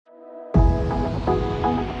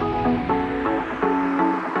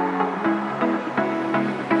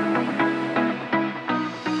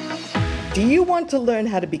Do you want to learn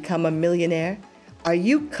how to become a millionaire? Are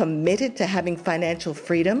you committed to having financial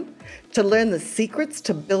freedom? To learn the secrets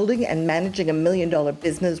to building and managing $1 million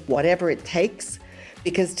business, whatever it takes?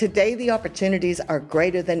 Because today the opportunities are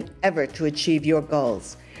greater than ever to achieve your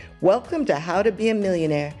goals. Welcome to How to Be a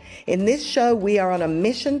Millionaire. In this show, we are on a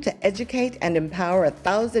mission to educate and empower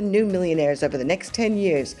 1,000 new millionaires over the next 10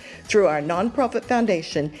 years through our nonprofit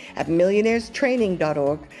foundation at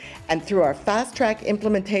millionairestraining.org and through our fast-track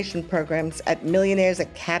implementation programs at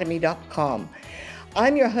millionairesacademy.com.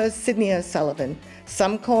 I'm your host, Sydney O'Sullivan.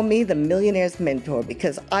 Some call me the Millionaire's Mentor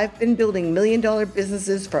because I've been building $1 million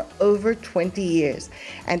businesses for over 20 years.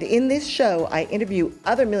 And in this show, I interview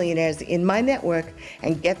other millionaires in my network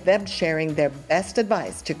and get them sharing their best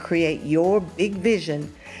advice to create your big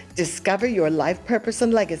vision, discover your life purpose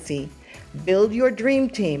and legacy, build your dream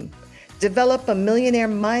team, develop a millionaire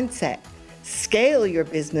mindset, scale your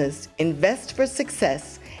business, invest for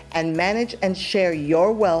success, and manage and share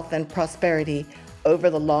your wealth and prosperity over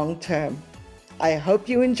the long term. I hope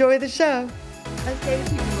you enjoy the show.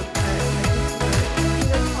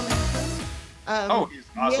 Oh, he's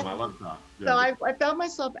awesome. Yeah. I love that. Yeah. So I found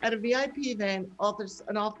myself at a VIP event,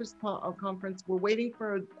 an office conference. We're waiting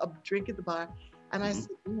for a drink at the bar. And I said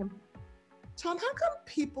to him, Tom, how come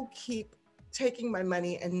people keep taking my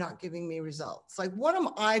money and not giving me results? Like, what am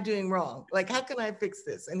I doing wrong? Like, how can I fix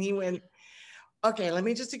this? And he went, okay, let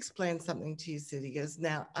me just explain something to you, Sid. He goes,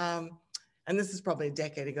 now, and this is probably a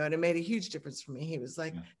decade ago, and it made a huge difference for me. He was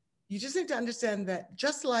like, you just need to understand that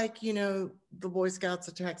just like, you know, the Boy Scouts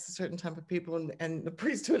attracts a certain type of people and the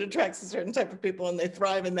priesthood attracts a certain type of people and they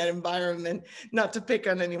thrive in that environment, not to pick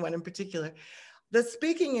on anyone in particular. The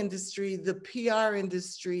speaking industry, the PR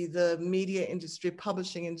industry, the media industry,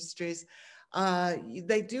 publishing industries,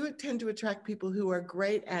 they do tend to attract people who are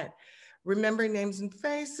great at remembering names and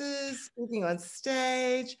faces, speaking on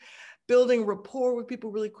stage, building rapport with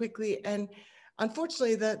people really quickly. And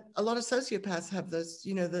unfortunately, that a lot of sociopaths have those,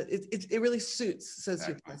 you know, it really suits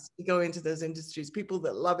sociopaths to go into those industries. People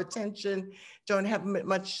that love attention, don't have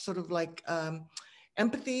much sort of like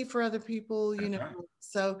empathy for other people, you know.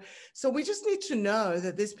 So we just need to know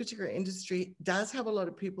that this particular industry does have a lot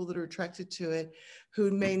of people that are attracted to it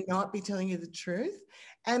who may not be telling you the truth.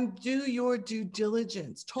 And do your due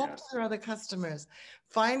diligence. Talk to their other customers.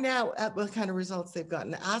 Find out what kind of results they've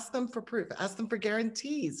gotten. Ask them for proof. Ask them for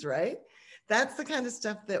guarantees, right? That's the kind of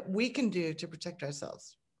stuff that we can do to protect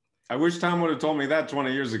ourselves. I wish Tom would have told me that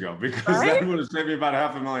 20 years ago, because that would have saved me about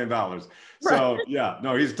 $500,000. So yeah,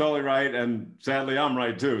 no, he's totally right. And sadly, I'm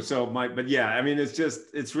right too. So but yeah, I mean,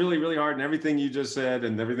 it's really, really hard. And everything you just said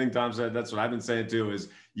and everything Tom said, that's what I've been saying too, is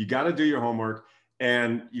you got to do your homework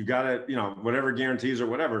and you got to, you know, whatever guarantees or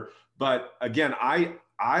whatever. But again, I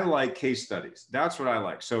like case studies. That's what I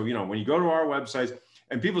like. So, you know, when you go to our websites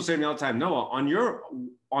and people say to me all the time, Noah,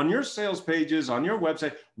 on your sales pages, on your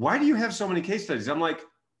website, why do you have so many case studies? I'm like,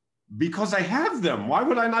 because I have them. Why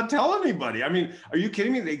would I not tell anybody? I mean, are you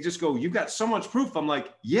kidding me? They just go, you've got so much proof. I'm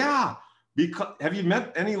like, yeah, because have you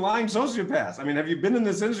met any lying sociopaths? I mean, have you been in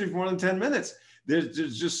this industry for more than 10 minutes?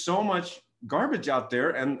 There's just so much garbage out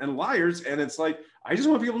there and liars. And it's like, I just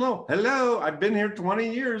want people to know, hello, I've been here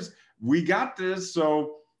 20 years. We got this.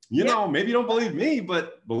 So, you know, maybe you don't believe me,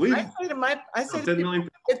 but believe I say to people,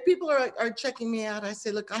 if people are checking me out, I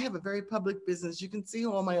say, look, I have a very public business. You can see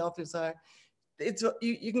who all my offers are.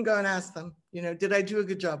 You can go and ask them, you know, did I do a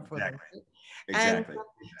good job for them? Exactly.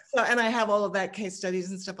 And I have all of that case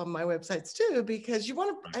studies and stuff on my websites too, because you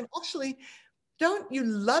want to, and actually, don't you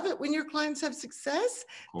love it when your clients have success?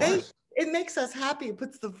 It makes us happy. It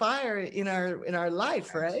puts the fire in our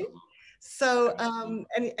life, right? So,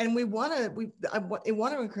 and we want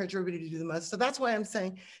to encourage everybody to do the most. So that's why I'm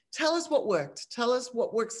saying, tell us what worked. Tell us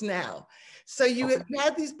what works now. So you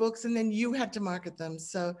had these books and then you had to market them.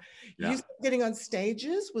 So you started getting on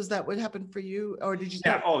stages. Was that what happened for you? Or did you?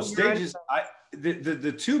 Yeah. Oh, stages.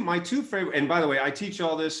 My two favorite, and by the way, I teach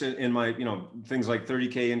all this in my, you know, things like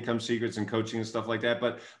 30K income secrets and coaching and stuff like that.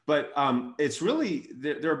 But it's really,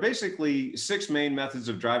 there are basically 6 main methods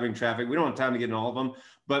of driving traffic. We don't have time to get into all of them,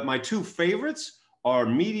 but my 2 favorites are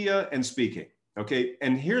media and speaking. Okay.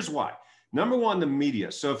 And here's why. Number one, the media.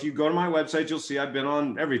 So if you go to my website, you'll see I've been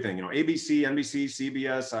on everything, you know, ABC, NBC,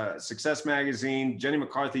 CBS, Success Magazine, Jenny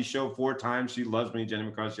McCarthy show 4 times. She loves me. Jenny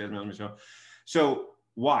McCarthy, she has me on the show. So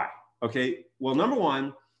why? Okay. Well, number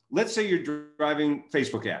one, let's say you're driving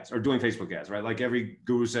Facebook ads or doing Facebook ads, right? Like every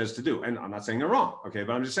guru says to do. And I'm not saying they're wrong. Okay.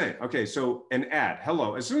 But I'm just saying, okay. So an ad,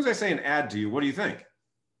 hello. As soon as I say an ad to you, what do you think?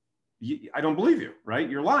 I don't believe you, right?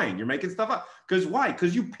 You're lying. You're making stuff up. Because why?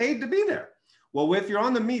 Because you paid to be there. Well, if you're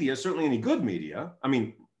on the media, certainly any good media, I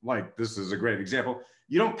mean, like this is a great example,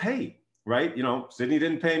 you don't pay. right? You know, Sydney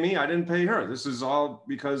didn't pay me, I didn't pay her. This is all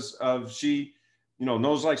because of she, you know,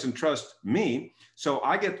 knows, likes, and trusts me. So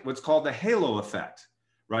I get what's called the halo effect,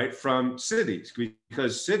 right, from Sydney,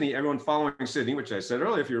 because Sydney, everyone following Sydney, which I said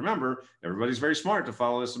earlier, if you remember, everybody's very smart to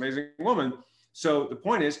follow this amazing woman. So the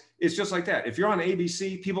point is, it's just like that. If you're on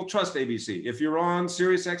ABC, people trust ABC. If you're on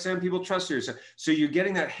Sirius XM, people trust Sirius. So you're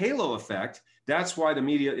getting that halo effect. That's why the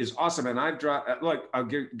media is awesome. And I've dropped, look, I'll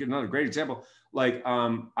give another great example. Like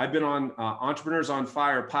I've been on Entrepreneurs on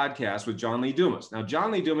Fire podcast with John Lee Dumas. Now,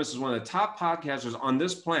 John Lee Dumas is one of the top podcasters on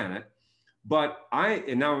this planet, but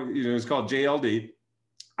and now, you know, it's called JLD.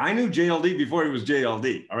 I knew JLD before he was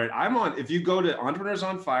JLD. All right. If you go to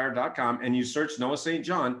entrepreneursonfire.com and you search Noah St.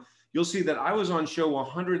 John, you'll see that I was on show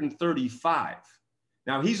 135.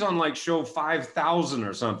 Now he's on like show 5,000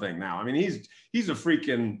 or something now. I mean, he's a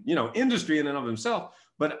freaking, you know, industry in and of himself,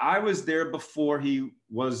 but I was there before he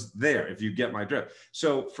was there, if you get my drift.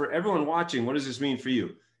 So for everyone watching, what does this mean for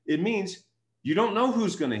you? It means you don't know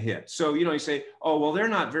who's going to hit. So, you know, you say, oh, well, they're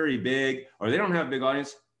not very big or they don't have a big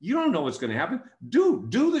audience. You don't know what's going to happen. Do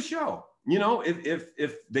the show. You know,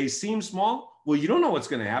 if they seem small, well, you don't know what's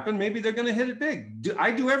going to happen. Maybe they're going to hit it big.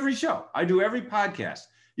 I do every show. I do every podcast,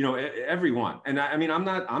 you know, every one. And I mean, I'm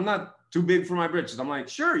not too big for my britches. I'm like,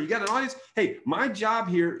 sure, you got an audience. Hey, my job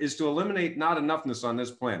here is to eliminate not enoughness on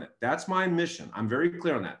this planet. That's my mission. I'm very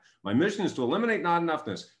clear on that. My mission is to eliminate not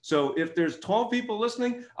enoughness. So if there's 12 people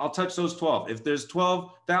listening, I'll touch those 12. If there's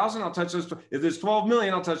 12,000, I'll touch those 12. If there's 12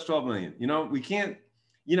 million, I'll touch 12 million. You know, we can't,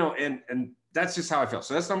 you know, and that's just how I feel.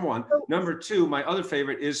 So that's number one. Number two, my other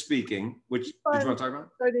favorite is speaking, which did you want to talk about?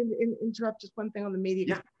 Sorry to interrupt, just one thing on the media.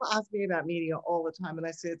 Yeah. People ask me about media all the time, and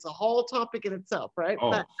I say it's a whole topic in itself, right?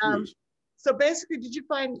 Oh, but, so basically, did you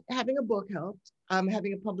find having a book helped?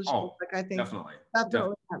 Having a published book, like I think definitely.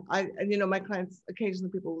 And you know, my clients,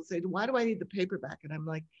 occasionally people will say, why do I need the paperback? And I'm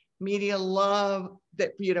like, media love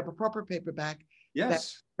that for you to have a proper paperback.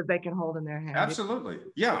 Yes. That they can hold in their hand. Absolutely.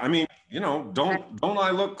 Yeah. I mean, you know, don't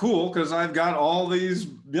I look cool because I've got all these,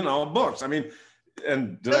 you know, books. I mean,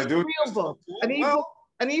 and did I do a real book?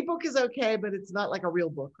 An ebook is okay, but it's not like a real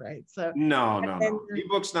book, right? So no.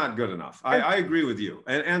 Ebook's not good enough. I agree with you.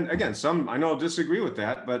 And again, some I know disagree with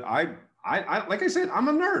that, but I like I said, I'm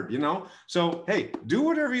a nerd, you know. So hey, do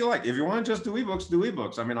whatever you like. If you want to just do ebooks, do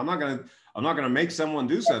ebooks. I mean, I'm not gonna make someone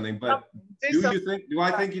do something, but do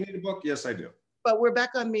I think you need a book? Yes, I do. But we're back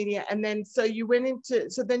on media. And then, so you went into,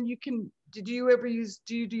 so then you can, do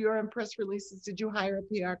you do your own press releases? Did you hire a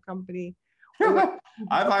PR company?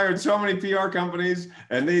 I've hired so many PR companies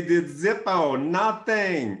and they did Zippo,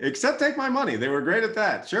 nothing, except take my money. They were great at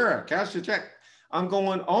that. Sure, cash your check. I'm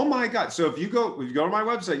going, oh my God. So if you go to my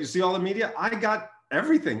website, you see all the media, I got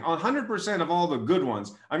everything, 100% of all the good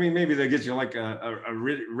ones. I mean, maybe they get you like a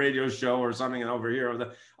radio show or something over here.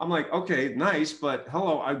 I'm like, okay, nice, but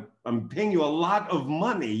hello, I'm paying you a lot of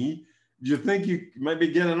money. You think you maybe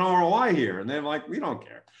get an ROI here? And they're like, we don't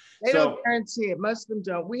care. They don't guarantee it. Most of them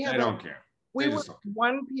don't. They don't care. We were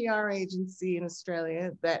one PR agency in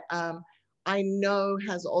Australia that I know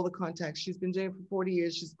has all the contacts. She's been doing it for 40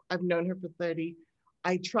 years. I've known her for 30.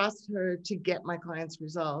 I trust her to get my clients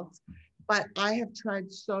results. But I have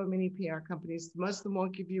tried so many PR companies. Most of them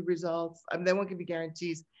won't give you results. They won't give you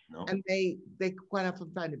guarantees. No. And they quite often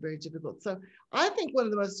find it very difficult. So I think one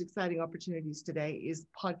of the most exciting opportunities today is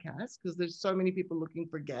podcasts, because there's so many people looking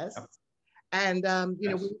for guests. Yep. And,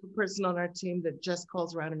 you know, we have a person on our team that just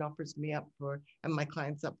calls around and offers me up and my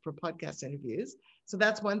clients up for podcast interviews. So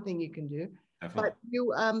that's one thing you can do. Definitely.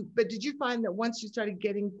 But did you find that once you started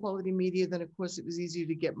getting quality media, then of course it was easier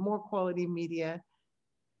to get more quality media?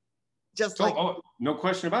 No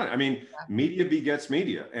question about it. I mean, media begets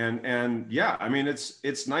media, and yeah, I mean,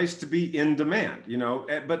 it's nice to be in demand, you know.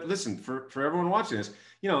 But listen, for everyone watching this,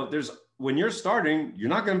 you know, when you're starting, you're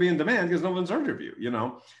not going to be in demand because no one's heard of you. You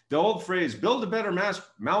know, the old phrase, "Build a better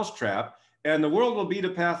mousetrap, and the world will beat a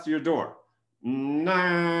path to your door."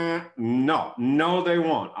 Nah, no, they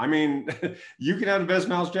won't. I mean, you can have the best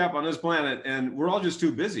mousetrap on this planet and we're all just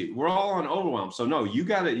too busy. We're all on overwhelm. So no, you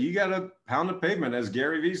gotta pound the pavement, as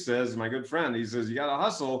Gary Vee says, my good friend. He says, you gotta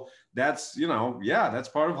hustle. That's, you know, yeah, that's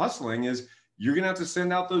part of hustling, is you're gonna have to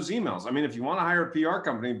send out those emails. I mean, if you want to hire a PR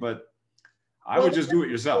company, but I would just do it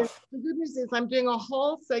yourself. The good news is I'm doing a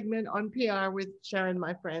whole segment on PR with Sharon,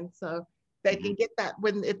 my friend. So they can get that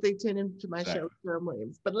if they tune into my show, Sharon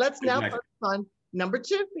Williams. But let's now focus on number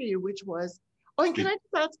 2 for you, which was, and can I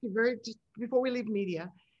just ask you just before we leave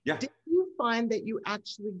media, did you find that you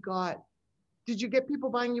actually did you get people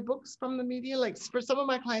buying your books from the media? Like for some of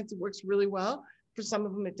my clients, it works really well. For some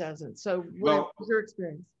of them, it doesn't. So what was your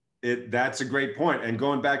experience? That's a great point. And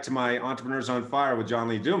going back to my Entrepreneurs on Fire with John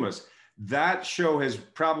Lee Dumas, that show has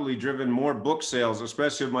probably driven more book sales,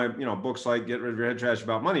 especially of my, books like Get Rid of Your Head Trash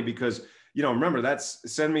About Money, because, remember, that's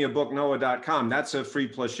sendmeabooknoah.com. That's a free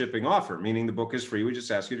plus shipping offer, meaning the book is free. We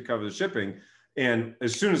just ask you to cover the shipping. And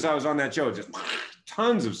as soon as I was on that show, just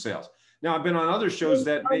tons of sales. Now I've been on other shows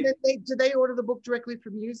that do they order the book directly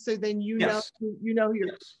from you? So then yes. you know your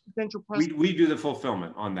potential prospects. We do the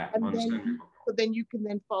fulfillment on that. So then you can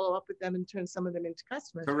then follow up with them and turn some of them into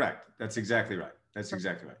customers. Correct. That's exactly right. That's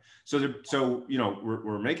exactly right. So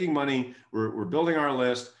we're making money. We're building our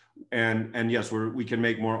list, and yes, we can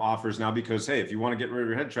make more offers now because, hey, if you want to get rid of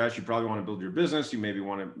your head trash, you probably want to build your business. You maybe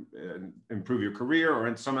want to improve your career or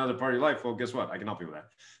in some other part of your life. Well, guess what? I can help you with that.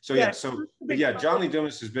 So John Lee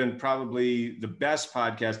Dumas has been probably the best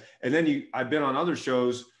podcast. And then I've been on other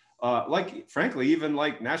shows, frankly, even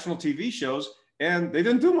like national TV shows, and they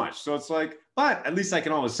didn't do much. So it's like, but at least I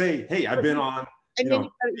can always say, hey, I've been on. And then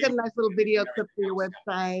you got a nice little video clip for your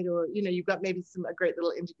website, or you've got maybe a great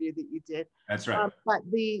little interview that you did. That's right. But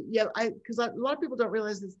because a lot of people don't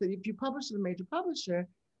realize this, that if you publish at a major publisher,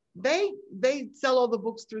 they sell all the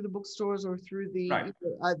books through the bookstores or through the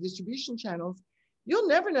distribution channels. You'll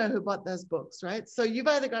never know who bought those books, right? So you've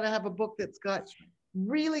either got to have a book that's got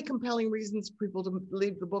really compelling reasons for people to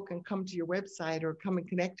leave the book and come to your website or come and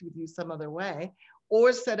connect with you some other way,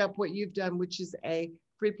 or set up what you've done, which is a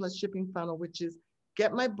free plus shipping funnel, which is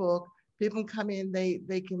get my book, people can come in, they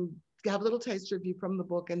can have a little taste review from the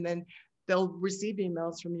book, and then they'll receive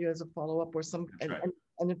emails from you as a follow-up or some,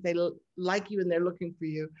 and if they like you and they're looking for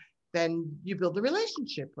you, then you build the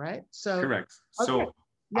relationship, right? So correct. Okay. So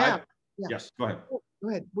yes, go ahead. Go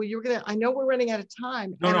ahead. Well, I know we're running out of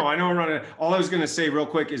time. No, I know we're running out. All I was going to say real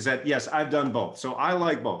quick is that, yes, I've done both. So I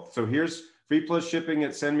like both. So here's free plus shipping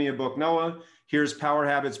at Send Me a Book Noah. Here's Power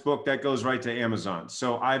Habits book that goes right to Amazon.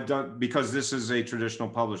 So I've done, because this is a traditional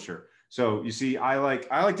publisher. So you see, I like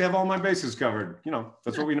to have all my bases covered.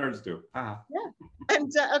 That's what we nerds do. Yeah.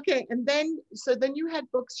 And okay. And then you had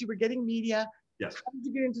books, you were getting media. Yes. How did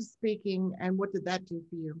you get into speaking, and what did that do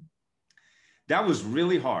for you? That was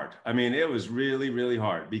really hard. I mean, it was really, really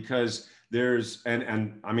hard because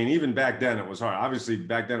and I mean, even back then it was hard. Obviously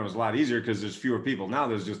back then it was a lot easier because there's fewer people. Now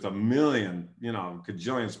there's just a million,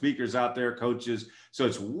 cajillion speakers out there, coaches. So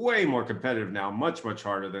it's way more competitive now, much, much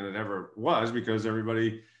harder than it ever was because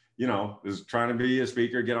everybody, is trying to be a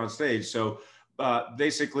speaker, get on stage. So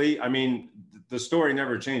basically, I mean, the story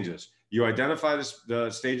never changes. You identify the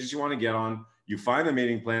stages you want to get on, you find the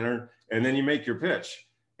meeting planner, and then you make your pitch.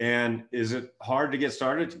 And is it hard to get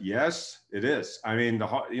started? Yes, it is. I mean,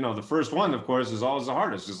 the first one, of course, is always the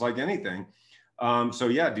hardest, just like anything. So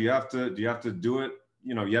yeah, do you have to do it?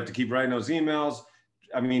 You have to keep writing those emails.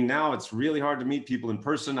 I mean, now it's really hard to meet people in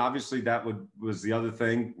person. Obviously, that was the other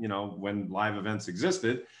thing. When live events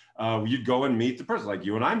existed, you'd go and meet the person, like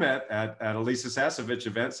you and I met at Elisa Sasevich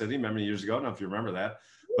event, Sydney, many years ago. I don't know if you remember that,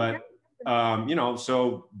 but.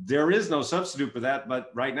 So there is no substitute for that,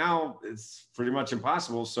 but right now it's pretty much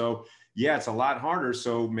impossible. So yeah, it's a lot harder.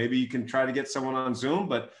 So maybe you can try to get someone on Zoom,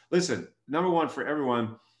 but listen, number one for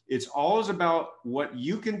everyone, it's always about what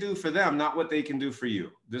you can do for them, not what they can do for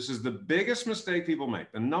you. This is the biggest mistake people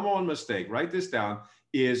make. The number one mistake, write this down,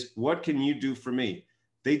 is what can you do for me?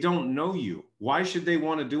 They don't know you. Why should they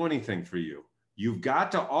want to do anything for you? You've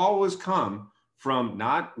got to always come from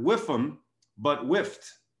not with them, but whiffed.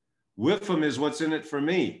 WIFM is what's in it for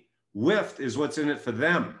me. WIFT is what's in it for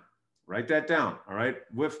them. Write that down. All right.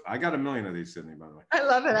 WIFT. I got a million of these, Sydney, by the way. I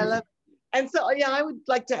love it. And so, yeah, I would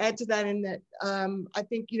like to add to that in that I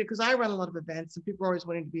think, because I run a lot of events and people are always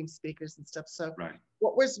wanting to be speakers and stuff. So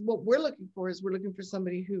what we're looking for is we're looking for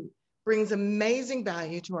somebody who brings amazing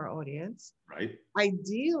value to our audience. Right.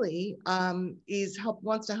 Ideally,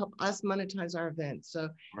 wants to help us monetize our events. So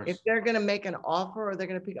if they're going to make an offer or they're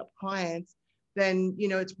going to pick up clients, then,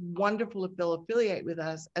 it's wonderful if they'll affiliate with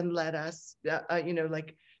us and let us,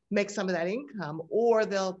 make some of that income, or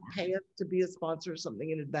they'll pay us to be a sponsor or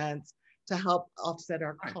something in advance to help offset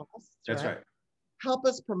our costs. That's right. Help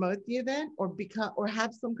us promote the event or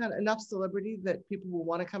have some kind of enough celebrity that people will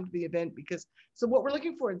want to come to the event so what we're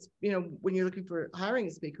looking for is, when you're looking for hiring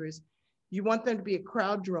a speaker is you want them to be a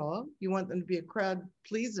crowd draw. You want them to be a crowd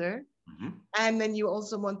pleaser. Mm-hmm. And then you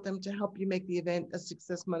also want them to help you make the event a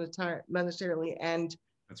success monetarily and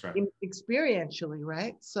experientially,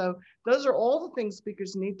 right? So those are all the things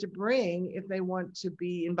speakers need to bring if they want to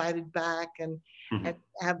be invited back and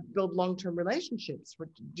build long-term relationships.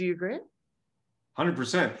 Do you agree?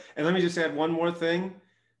 100%. And let me just add one more thing.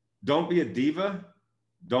 Don't be a diva.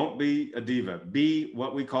 Don't be a diva. Be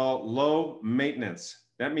what we call low maintenance.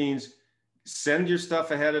 That means send your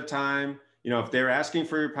stuff ahead of time. if they're asking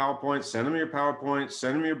for your PowerPoint, send them your PowerPoint,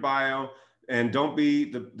 send them your bio, and don't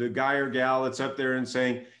be the guy or gal that's up there and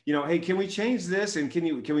saying, hey, can we change this? And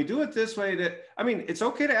can we do it this way? It's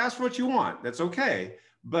okay to ask for what you want. That's okay.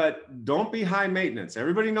 But don't be high maintenance.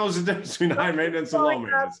 Everybody knows the difference between high maintenance and low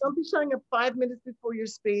maintenance. Don't be showing up 5 minutes before your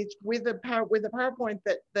speech with a PowerPoint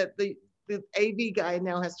that the AV guy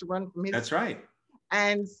now has to run from his. That's right.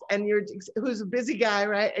 And who's a busy guy,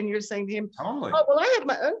 right? And you're saying to him, totally. Oh, well, I have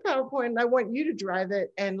my own PowerPoint and I want you to drive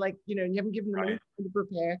it. And you haven't given them anything to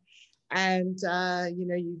prepare. And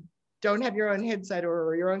you don't have your own headset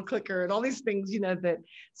or your own clicker and all these things, that.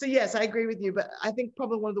 So yes, I agree with you. But I think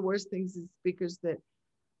probably one of the worst things is speakers that,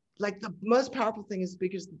 the most powerful thing is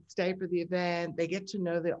speakers that stay for the event. They get to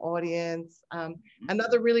know the audience.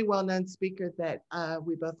 Another really well-known speaker that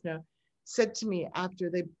we both know said to me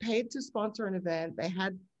after they paid to sponsor an event,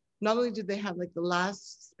 not only did they have the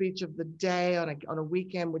last speech of the day on a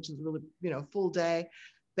weekend, which is really, full day,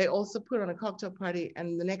 they also put on a cocktail party.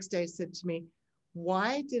 And the next day said to me,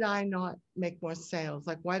 why did I not make more sales?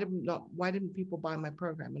 Why didn't people buy my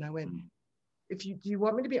program? And I went, do you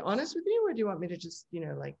want me to be honest with you, or do you want me to just,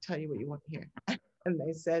 tell you what you want to hear? And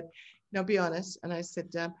they said, no, be honest. And I said,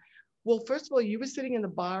 well, first of all, you were sitting in the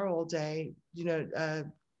bar all day,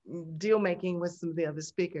 deal making with some of the other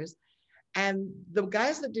speakers. And the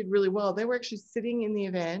guys that did really well, they were actually sitting in the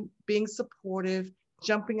event, being supportive,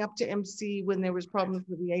 jumping up to MC when there was problems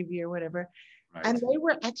with the AV or whatever. Right. And they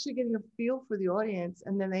were actually getting a feel for the audience.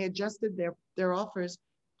 And then they adjusted their offers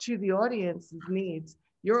to the audience's needs.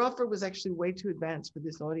 Your offer was actually way too advanced for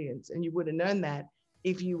this audience. And you would have known that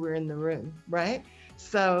if you were in the room, right?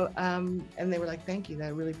 So, and they were like, thank you. I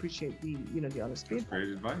really appreciate the honest feedback. Great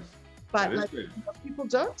advice. But people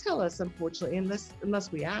don't tell us, unfortunately,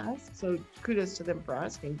 unless we ask. So kudos to them for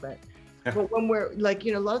asking. But when we're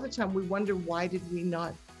a lot of the time we wonder, why did we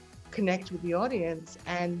not connect with the audience?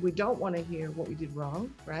 And we don't want to hear what we did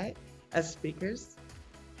wrong, right? As speakers.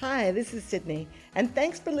 Hi, this is Sydney. And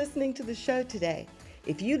thanks for listening to the show today.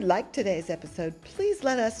 If you liked today's episode, please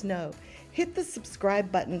let us know. Hit the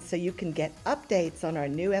subscribe button so you can get updates on our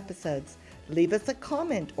new episodes. Leave us a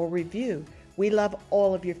comment or review. We love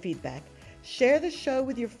all of your feedback. Share the show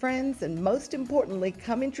with your friends, and most importantly,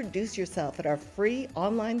 come introduce yourself at our free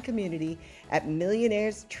online community at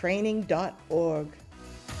millionairestraining.org.